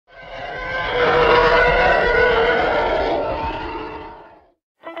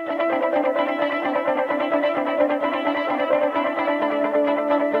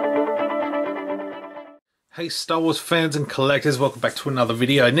Hey Star Wars fans and collectors, welcome back to another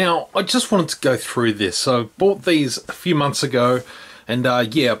video. Now, I just wanted to go through this. So I bought these a few months ago, and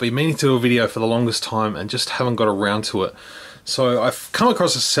yeah, I've been meaning to do a video for the longest time and just haven't got around to it. So I've come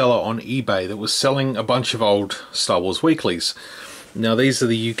across a seller on eBay that was selling a bunch of old Star Wars weeklies. Now these are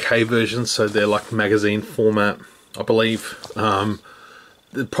the UK versions, so they're like magazine format, I believe.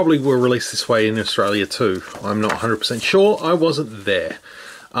 They probably were released this way in Australia too. I'm not 100% sure, I wasn't there.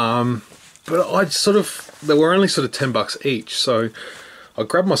 But they were only sort of $10 each, so I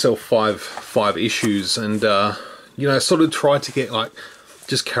grabbed myself five issues and, you know, sort of tried to get like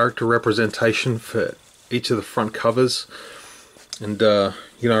just character representation for each of the front covers. And,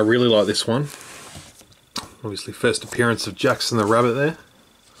 you know, I really like this one. Obviously, first appearance of Jackson the Rabbit there.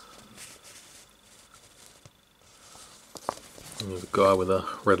 And there's a guy with a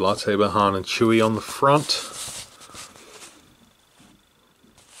red lightsaber, Han and Chewie on the front.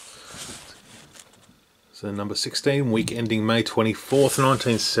 So number 16, week ending May 24th,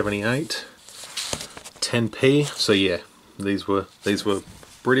 1978. 10p. So yeah, these were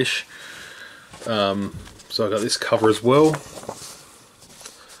British. So I got this cover as well.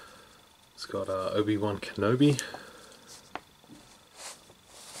 It's got Obi-Wan Kenobi.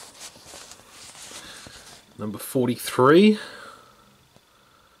 Number 43,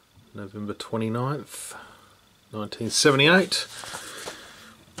 November 29th, 1978.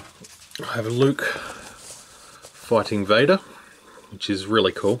 I have a Luke fighting Vader, which is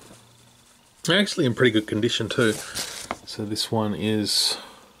really cool. Actually in pretty good condition too. So this one is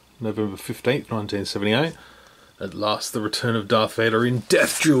November 15th, 1978. At last, the return of Darth Vader in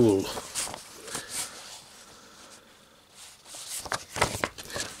Death Duel.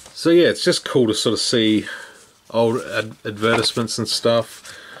 So yeah, it's just cool to sort of see old advertisements and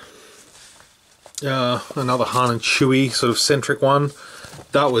stuff. Another Han and Chewie sort of centric one.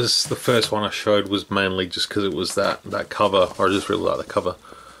 That was the first one I showed, was mainly just because it was that cover. I just really like the cover.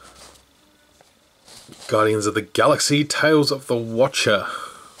 Guardians of the Galaxy, Tales of the Watcher.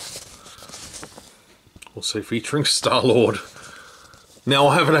 Also featuring Star-Lord. Now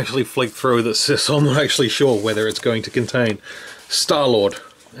I haven't actually flicked through this, so I'm not actually sure whether it's going to contain Star-Lord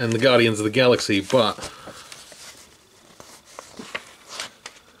and the Guardians of the Galaxy, but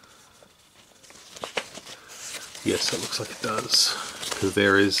yes, it looks like it does, because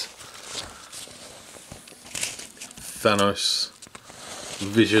there is Thanos,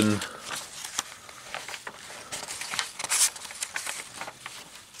 Vision,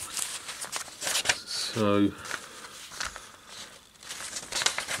 so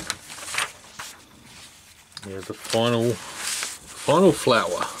yeah, the final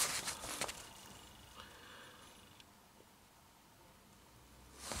flower.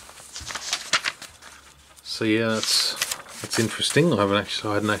 So yeah, that's interesting. I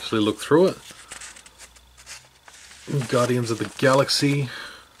hadn't actually looked through it. Guardians of the Galaxy.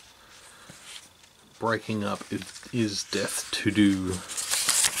 Breaking up is death to do,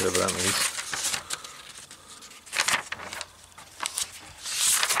 whatever that means.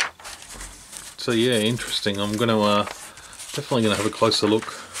 So yeah, interesting. I'm gonna definitely gonna have a closer look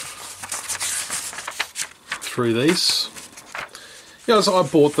through these. Yeah, as I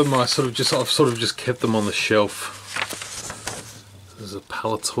bought them, I've sort of just kept them on the shelf. There's a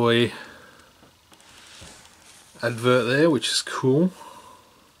Palatoy advert there, which is cool.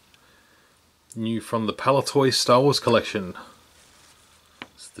 New from the Palatoy Star Wars collection.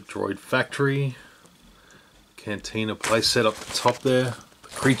 It's the droid factory. Cantina playset up the top there. The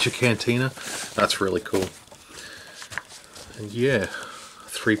creature cantina. That's really cool. And yeah,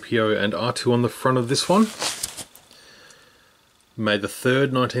 3PO and R2 on the front of this one. May the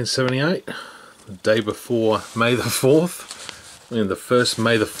 3rd, 1978. The day before May the 4th. And the first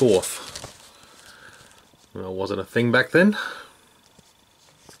May the 4th. Well, it wasn't a thing back then.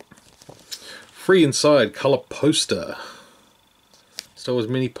 Free inside colour poster. Star Wars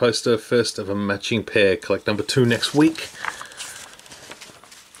mini poster, first of a matching pair. Collect number 2 next week.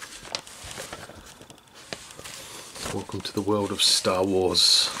 Welcome to the world of Star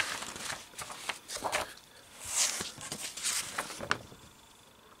Wars.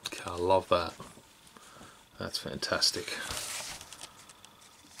 I love that. That's fantastic.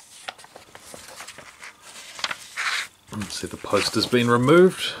 See, the poster's been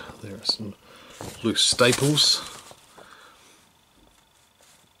removed. There are some loose staples.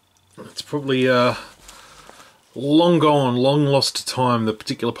 It's probably long gone, long lost to time, the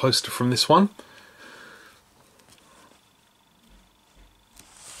particular poster from this one.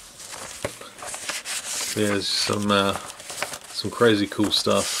 There's some crazy cool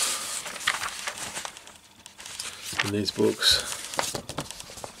stuff in these books.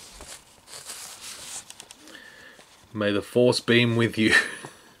 May the Force beam with you.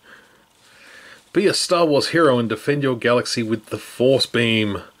 Be a Star Wars hero and defend your galaxy with the Force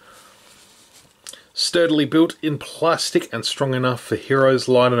beam. Sturdily built in plastic and strong enough for heroes,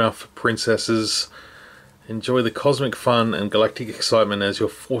 light enough for princesses. Enjoy the cosmic fun and galactic excitement as your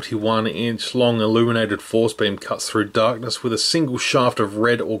 41-inch long illuminated force beam cuts through darkness with a single shaft of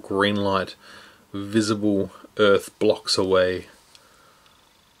red or green light, visible Earth blocks away.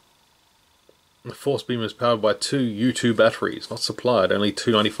 The force beam is powered by 2 U2 batteries, not supplied, only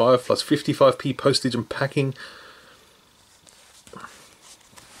 $2.95 plus 55p postage and packing.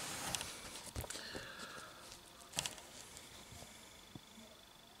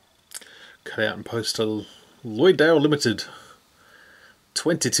 Cut out and post to Lloyddale Limited.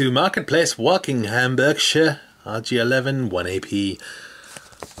 22 Marketplace, Woking, Hamburgshire, RG11, 1AP.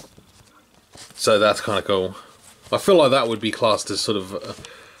 So that's kind of cool. I feel like that would be classed as sort of a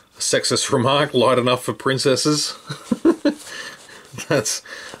sexist remark, light enough for princesses. that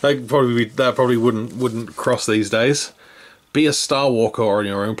probably wouldn't cross these days. Be a Star Walker on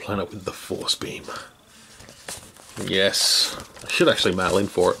your own planet with the Force beam. Yes, I should actually mail in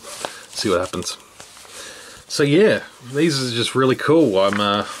for it. See what happens. So yeah, these are just really cool.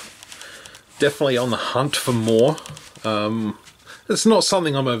 I'm definitely on the hunt for more. It's not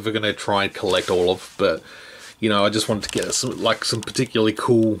something I'm ever going to try and collect all of, but you know, I just wanted to get some particularly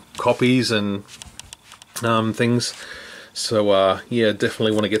cool copies and things. So yeah,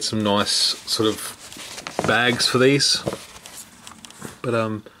 definitely want to get some nice sort of bags for these.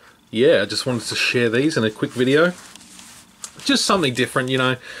 But yeah, I just wanted to share these in a quick video. Just something different, you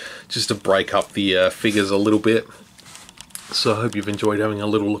know, just to break up the figures a little bit. So I hope you've enjoyed having a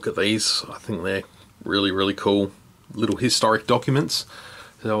little look at these. I think they're really, really cool little historic documents.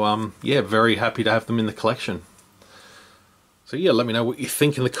 So yeah, very happy to have them in the collection. So yeah, let me know what you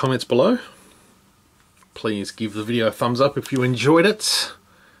think in the comments below. Please give the video a thumbs up if you enjoyed it.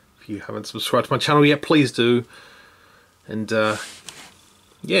 If you haven't subscribed to my channel yet, please do. And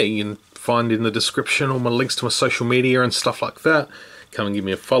yeah, you can find in the description all my links to my social media and stuff like that. Come and give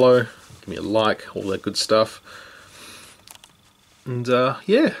me a follow, give me a like, all that good stuff. And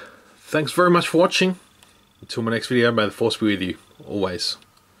yeah, thanks very much for watching. Until my next video, may the Force be with you, always.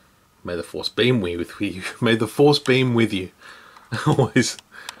 May the Force beam with you. May the Force beam with you, always.